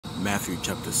Matthew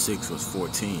chapter 6 verse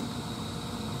 14.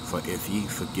 For if ye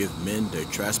forgive men their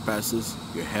trespasses,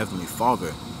 your heavenly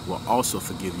Father will also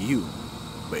forgive you.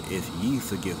 But if ye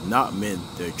forgive not men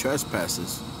their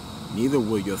trespasses, neither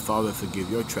will your Father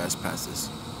forgive your trespasses.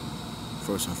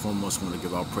 First and foremost, I want to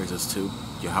give our praises to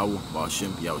YAHAWAH,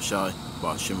 BAHASHAM, YAHWASHI,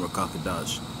 BAHASHAM,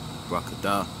 QADASH, BARAK,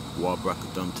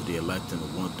 BARAK to the elect and the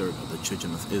 1/3 of the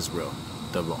children of Israel.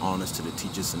 Double honors to the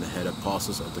teachers and the head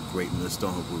apostles of the great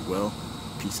millstone who rule well.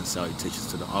 Peace and salutations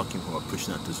to the ATHAM who are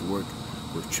pushing out this work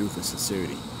with truth and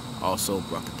sincerity. Also,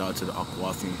 BARAK to the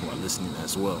Aquafim who are listening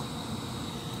as well.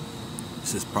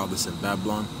 This is Province in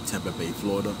Babylon, Tampa Bay,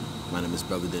 Florida. My name is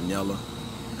Brother Daniela,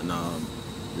 and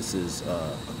this is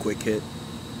a quick hit.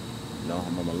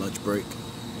 I'm on my lunch break.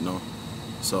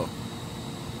 So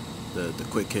the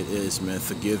quick hit is, man,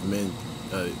 forgive men,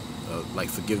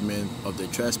 forgive men of their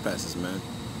trespasses, man.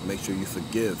 Make sure you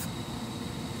forgive.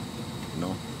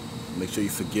 Make sure you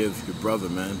forgive your brother,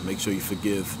 man. Make sure you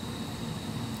forgive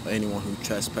anyone who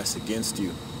trespass against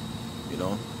you.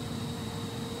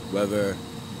 Whether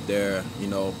they're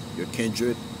your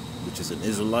kindred, which is an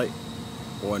Israelite,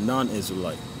 or a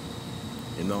non-Israelite.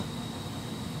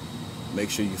 Make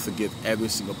sure you forgive every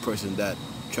single person that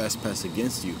trespass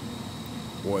against you,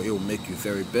 or it will make you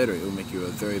very bitter. It will make you a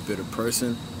very bitter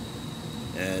person,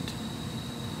 and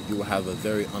you will have a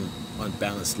very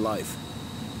unbalanced life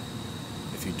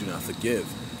if you do not forgive.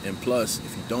 And plus,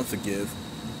 if you don't forgive,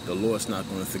 the Lord's not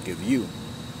going to forgive you.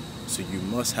 So you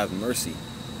must have mercy,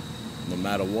 no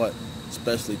matter what,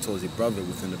 especially towards your brother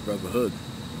within the brotherhood.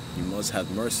 You must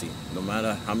have mercy. No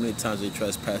matter how many times they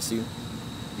trespass you,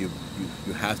 you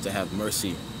have to have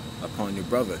mercy upon your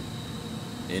brother.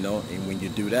 And when you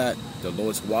do that, the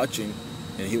Lord's watching,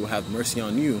 and He will have mercy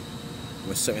on you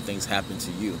when certain things happen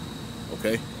to you.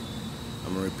 Okay?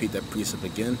 I'm going to repeat that precept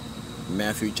again.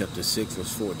 Matthew chapter 6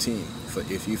 verse 14. For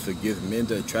if you forgive men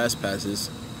their trespasses,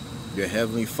 your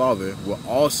heavenly Father will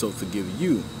also forgive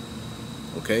you.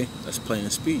 Okay? That's plain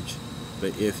speech.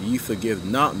 But if ye forgive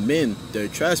not men their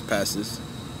trespasses,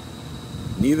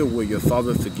 neither will your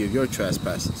Father forgive your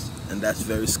trespasses. And that's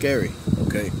very scary.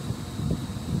 Okay?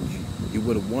 You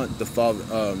would want the Father,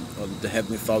 the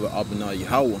Heavenly Father, Abba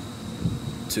Yahweh,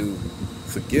 to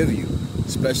forgive you,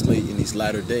 especially in these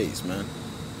latter days, man.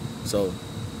 So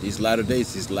these latter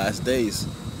days, these last days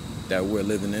that we're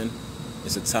living in,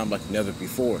 it's a time like never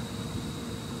before.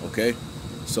 Okay?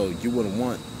 So you wouldn't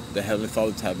want the Heavenly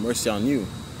Father to have mercy on you.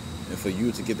 And for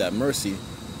you to get that mercy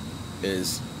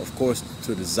is, of course,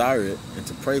 to desire it and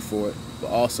to pray for it, but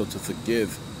also to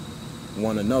forgive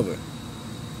one another.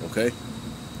 Okay?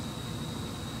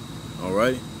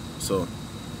 Alright? So,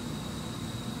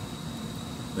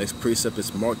 next precept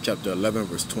is Mark chapter 11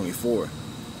 verse 24.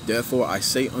 Therefore I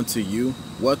say unto you,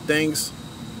 what things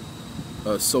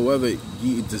soever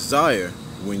ye desire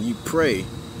when ye pray,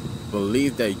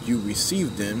 believe that you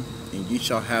receive them, and ye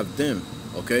shall have them.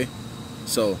 Okay?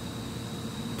 So,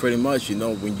 pretty much,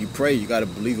 when you pray, you got to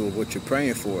believe in what you're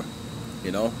praying for.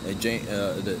 And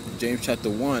James chapter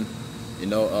 1,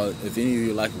 if any of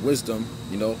you lack wisdom,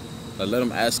 let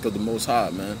them ask of the Most High,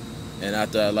 man. And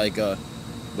after,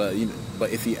 but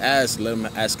if you ask, let them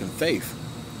ask in faith.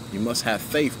 You must have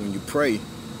faith when you pray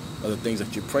of the things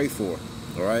that you pray for.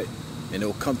 All right? And it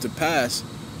will come to pass,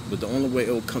 but the only way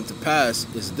it will come to pass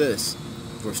is this.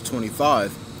 Verse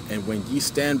 25, and when ye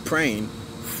stand praying,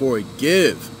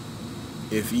 forgive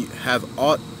if ye have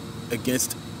aught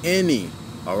against any.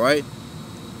 All right?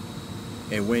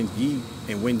 And when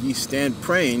ye stand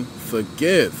praying,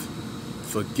 forgive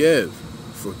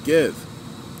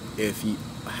if ye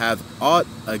have aught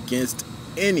against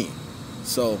any.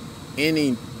 So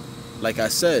any, like I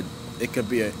said, it could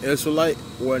be an Israelite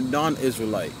or a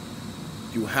non-Israelite.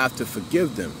 You have to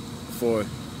forgive them for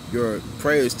your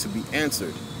prayers to be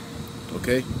answered.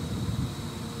 Okay?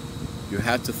 You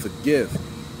have to forgive.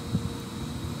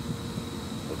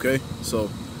 Okay? So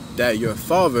that your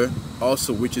Father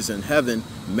also which is in heaven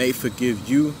may forgive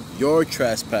you your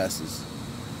trespasses.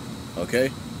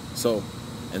 Okay? So,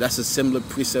 and that's a similar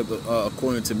precept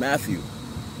according to Matthew.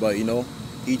 But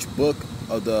each book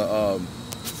of the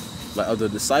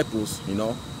disciples, it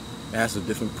has a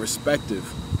different perspective,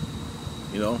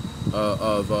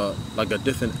 of a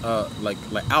different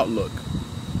outlook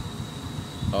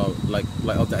of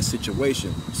that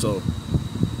situation. So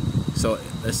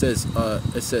it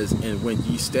says, and when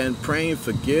ye stand praying,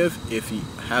 forgive if ye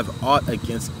have aught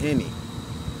against any.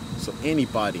 So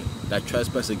anybody that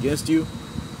trespass against you,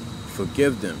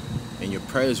 forgive them, and your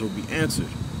prayers will be answered.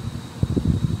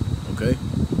 Okay?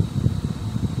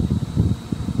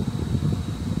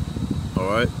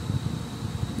 Alright?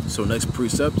 So next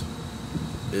precept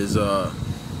is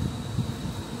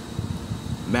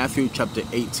Matthew chapter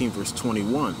 18 verse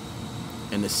 21.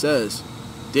 And it says,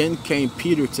 then came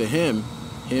Peter to him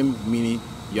meaning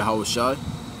YAHAWASHI,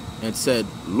 and said,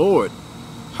 Lord,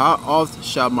 how oft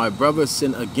shall my brother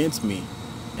sin against me,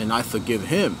 and I forgive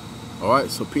him? Alright,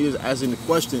 so Peter's asking the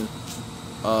question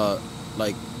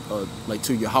like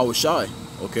to YAHAWASHI,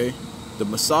 okay, the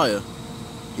Messiah.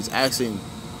 He's asking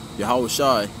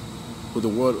YAHAWASHI, who the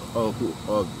world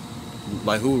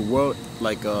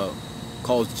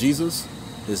calls Jesus.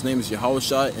 His name is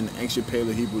YAHAWASHI in the ancient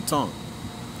Paleo Hebrew tongue.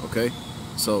 Okay,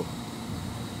 so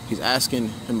he's asking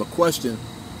him a question.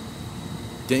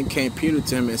 Then came Peter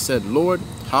to him and said, Lord,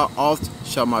 how oft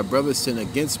shall my brother sin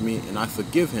against me, and I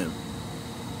forgive him?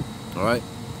 All right,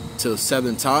 till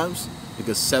 7 times,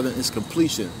 because 7 is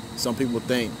completion. Some people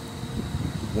think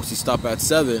once you stop at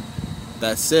 7,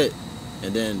 that's it,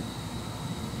 and then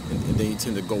you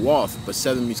tend to go off. But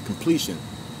 7 means completion.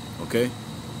 Okay,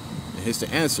 and here's the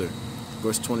answer.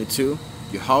 Verse 22,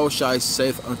 YAHAWASHI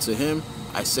saith unto him,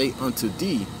 I say unto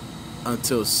thee,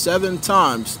 until 7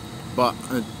 times, but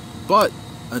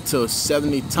until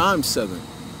 70 times 7.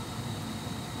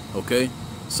 Okay,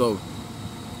 so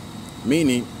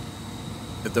meaning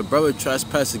if the brother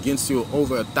trespasses against you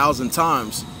over 1,000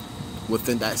 times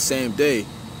within that same day,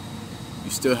 you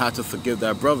still have to forgive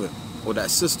that brother or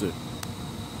that sister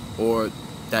or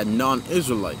that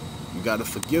non-Israelite. You got to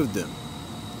forgive them.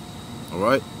 All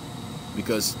right,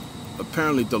 because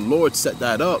apparently the Lord set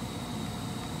that up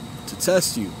to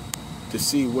test you, to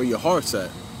see where your heart's at,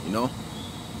 you know,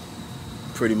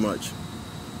 pretty much.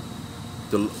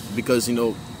 Because, you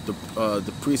know,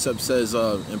 the precept says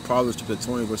in Proverbs chapter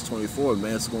 20 verse 24,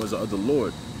 man scorns the other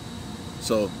Lord.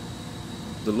 So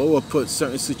the Lord put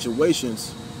certain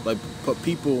situations, like put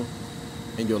people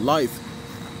in your life,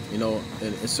 you know,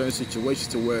 in certain situations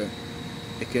to where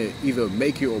it can either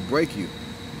make you or break you.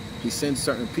 He sends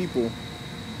certain people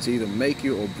to either make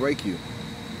you or break you,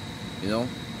 you know,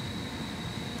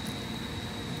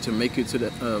 to make you to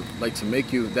the to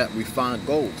make you that refined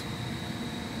gold.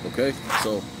 Okay,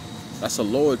 so that's a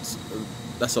Lord's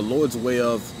way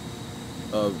of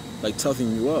like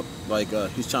toughening you up. Like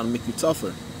he's trying to make you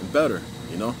tougher and better,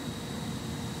 you know.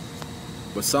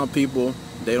 But some people,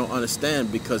 they don't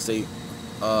understand because they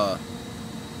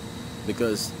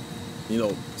because, you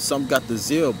know, some got the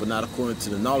zeal but not according to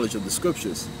the knowledge of the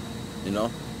scriptures, you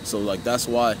know. So like that's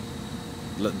why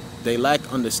they lack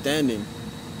understanding,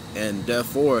 and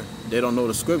therefore they don't know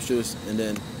the scriptures, and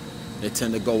then they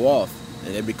tend to go off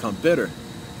and they become bitter.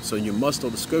 So you must know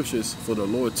the scriptures for the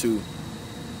Lord to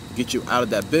get you out of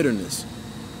that bitterness.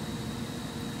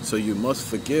 So you must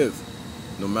forgive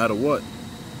no matter what.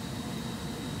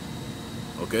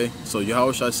 Okay, so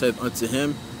YAHAWASHI said unto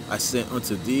him, I say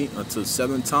unto thee until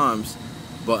 7 times,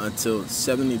 but until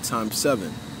 70 times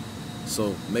 7.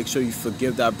 So make sure you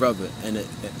forgive that brother, and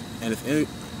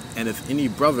if any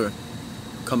brother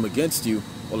come against you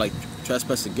or like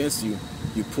trespass against you,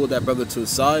 you pull that brother to the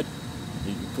side.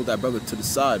 You pull that brother to the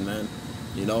side, man.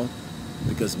 You know,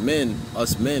 because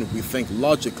us men, we think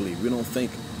logically. We don't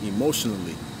think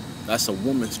emotionally. That's a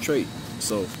woman's trait.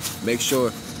 So make sure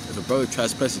if a brother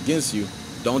trespasses against you,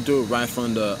 don't do it right in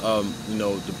front of the, you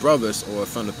know, the brothers or in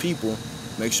front of people.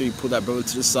 Make sure you pull that brother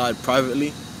to the side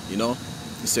privately. You know,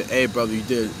 you say, hey brother, you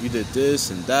did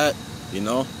this and that. You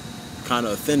know, kind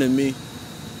of offended me.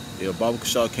 You know, Baba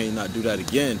Kashal can't not do that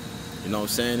again. You know what I'm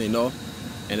saying? You know,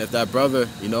 and if that brother,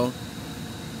 you know,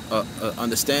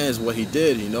 understands what he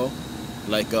did, you know,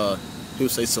 like he'll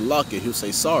say salaki, he'll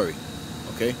say sorry,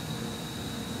 okay,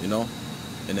 you know,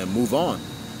 and then move on.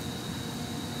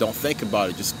 Don't think about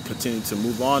it, just continue to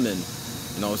move on, and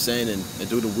you know what I'm saying, and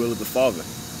do the will of the Father.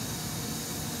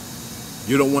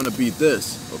 You don't want to be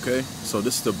this, okay? So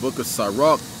this is the book of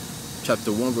Sirach,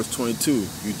 chapter 1 verse 22.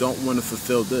 You don't want to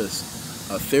fulfill this.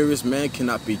 A furious man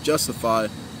cannot be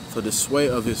justified, for the sway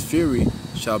of his fury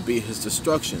shall be his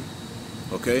destruction.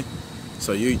 Okay,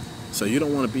 so you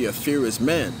don't want to be a furious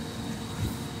man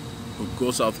who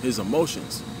goes off his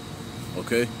emotions.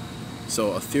 Okay,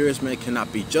 so a furious man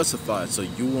cannot be justified. So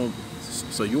you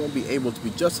won't be able to be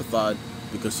justified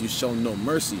because you show no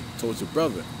mercy towards your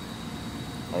brother.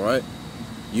 All right,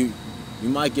 you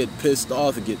might get pissed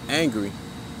off and get angry,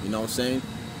 you know what I'm saying.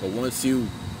 But once you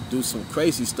do some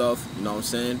crazy stuff, you know what I'm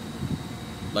saying,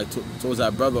 like towards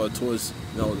that brother or towards,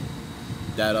 you know,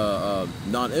 that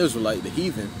non-Israelite, the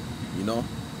heathen, you know,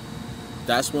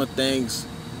 that's when things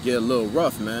get a little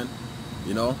rough, man,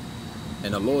 you know,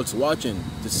 and the Lord's watching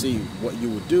to see what you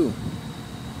will do,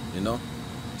 you know.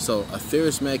 So a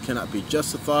furious man cannot be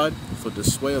justified, for the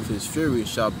sway of his fury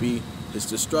shall be his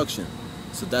destruction.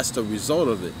 So that's the result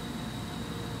of it.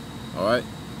 All right,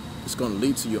 It's going to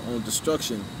lead to your own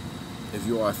destruction if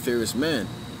you are a furious man.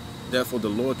 Therefore, the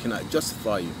Lord cannot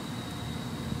justify you.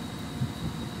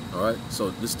 Alright, so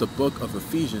this is the book of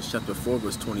Ephesians, chapter 4,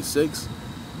 verse 26.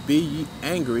 Be ye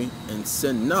angry and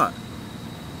sin not.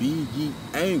 Be ye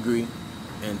angry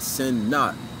and sin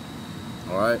not.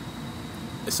 Alright?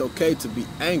 It's okay to be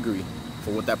angry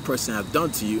for what that person have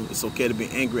done to you. It's okay to be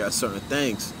angry at certain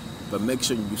things, but make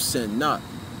sure you sin not.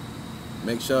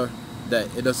 Make sure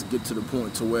that it doesn't get to the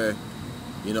point to where,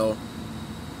 you know,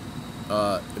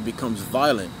 it becomes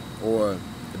violent, or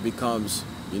it becomes,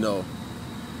 you know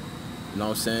what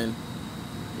I'm saying?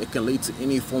 It can lead to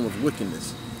any form of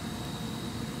wickedness,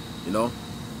 you know?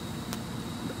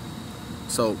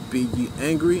 So, be ye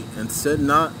angry and sin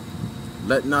not.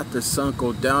 Let not the sun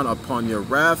go down upon your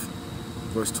wrath.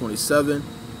 Verse 27,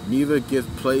 neither give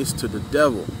place to the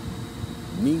devil.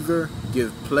 Neither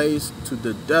give place to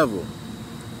the devil.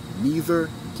 Neither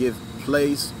give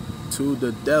place to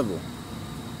the devil.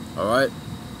 Alright?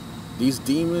 These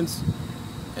demons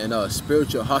and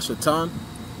spiritual Hashatan,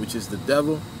 which is the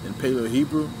devil in Paleo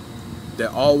Hebrew, they're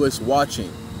always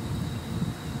watching.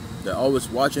 They're always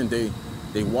watching.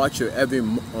 They watch your every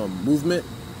movement.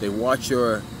 They watch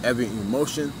your every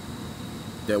emotion.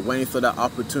 They're waiting for that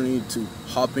opportunity to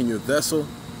hop in your vessel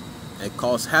and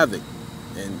cause havoc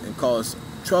and cause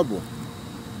trouble,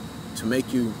 to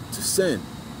make you to sin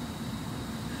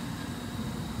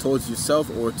towards yourself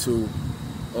or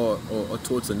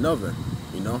towards another,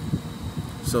 you know.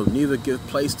 So neither give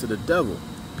place to the devil.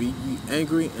 Be ye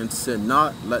angry and sin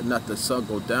not. Let not the sun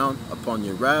go down upon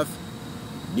your wrath.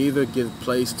 Neither give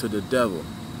place to the devil.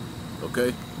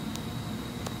 Okay?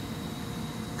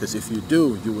 Because if you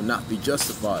do, you will not be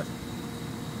justified.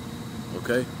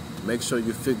 Okay? Make sure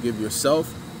you forgive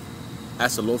yourself.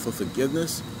 Ask the Lord for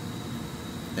forgiveness.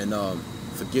 And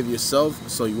forgive yourself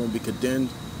so you won't be condemned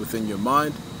within your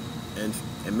mind. And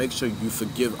make sure you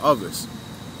forgive others.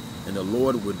 And the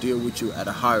Lord will deal with you at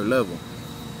a higher level.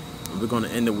 And we're going to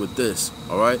end it with this.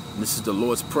 Alright? This is the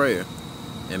Lord's Prayer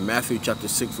in Matthew chapter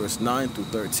 6, verse 9 through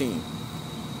 13.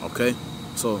 Okay?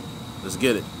 So, let's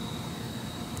get it.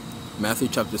 Matthew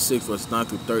chapter 6, verse 9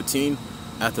 through 13.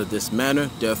 After this manner,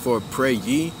 therefore pray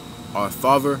ye, Our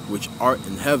Father which art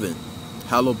in heaven,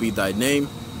 hallowed be thy name.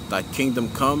 Thy kingdom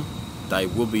come, thy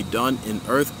will be done in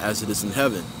earth as it is in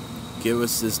heaven. Give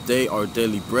us this day our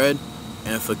daily bread,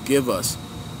 and forgive us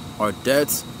our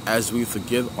debts as we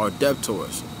forgive our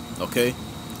debtors. Okay?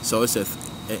 So it says,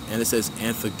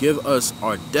 and forgive us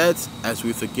our debts as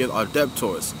we forgive our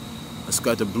debtors. Let's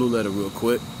got the blue letter real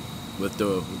quick with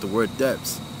the word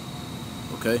debts.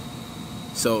 Okay?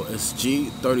 So it's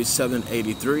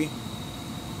G3783.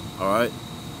 Alright?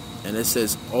 And it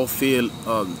says I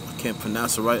can't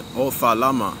pronounce it right.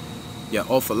 Ofalama. Yeah,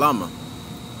 Ofalama.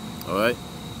 Alright?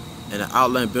 And the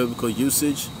outline biblical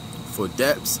usage for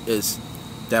debts is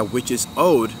that which is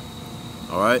owed.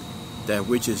 Alright? That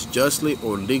which is justly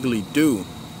or legally due,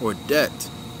 or debt.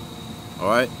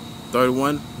 Alright? Third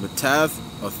one, matav,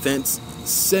 offense,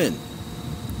 sin.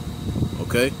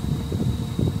 Okay?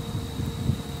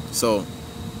 So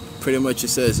pretty much it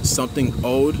says something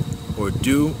owed or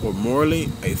due or morally,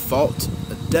 a fault,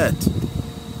 a debt.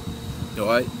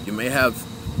 Alright? You may have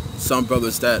some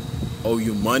brothers that owe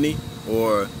you money,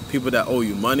 or people that owe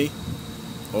you money,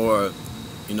 or,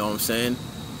 you know what I'm saying,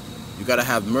 you got to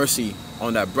have mercy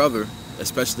on that brother,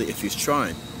 especially if he's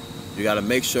trying. You got to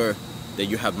make sure that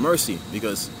you have mercy,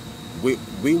 because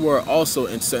we were also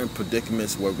in certain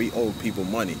predicaments where we owed people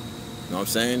money. You know what I'm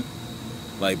saying?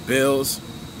 Like bills,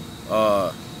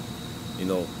 you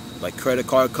know, like credit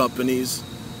card companies,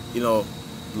 you know,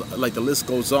 like the list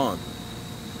goes on.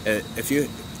 And if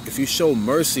you show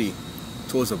mercy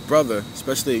towards a brother,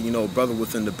 especially, you know, brother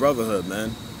within the brotherhood,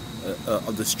 man,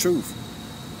 of this truth,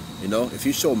 you know, if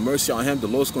you show mercy on him, the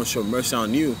Lord's going to show mercy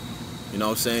on you. You know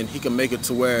what I'm saying? He can make it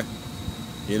to where,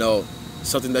 you know,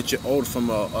 something that you're owed from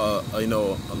you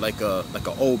know, like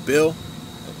an old bill,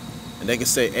 and they can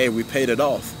say, hey, we paid it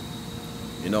off.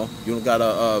 You know, you don't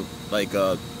gotta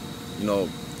you know,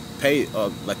 pay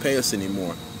us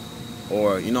anymore.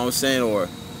 Or, you know what I'm saying? Or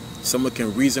someone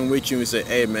can reason with you and say,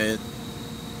 hey man,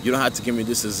 you don't have to give me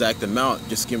this exact amount,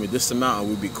 just give me this amount and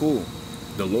we'll be cool.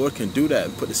 The Lord can do that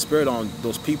and put the spirit on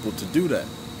those people to do that.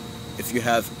 If you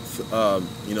have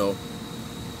you know,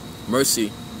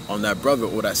 mercy on that brother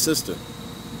or that sister.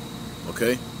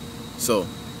 Okay? So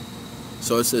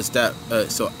it says that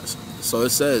so it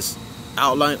says,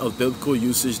 outline of biblical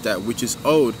usage, that which is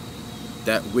owed,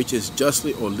 that which is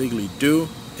justly or legally due,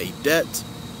 a debt,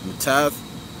 matav,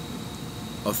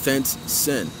 offense,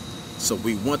 sin. So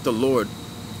we want the Lord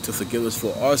to forgive us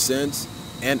for our sins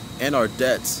and our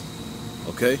debts.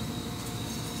 Okay?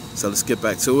 So let's get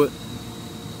back to it.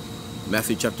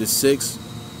 Matthew chapter 6,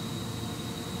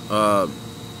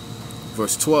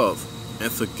 verse 12.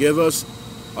 And forgive us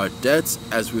our debts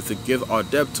as we forgive our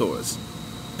debtors.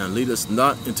 And lead us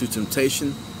not into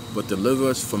temptation, but deliver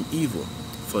us from evil.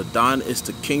 For thine is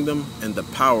the kingdom and the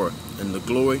power and the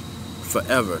glory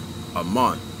forever.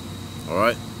 Amen.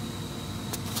 Alright?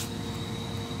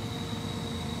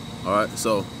 Alright,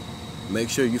 so make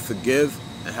sure you forgive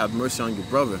and have mercy on your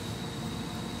brother.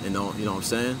 You know what I'm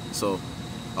saying? So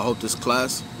I hope this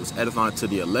class was edifying to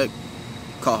the elect.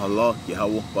 HALAL,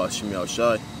 YAHAWAH,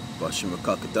 BAHASHAM,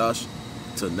 QADASH.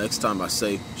 Till next time I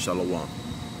say Shalom.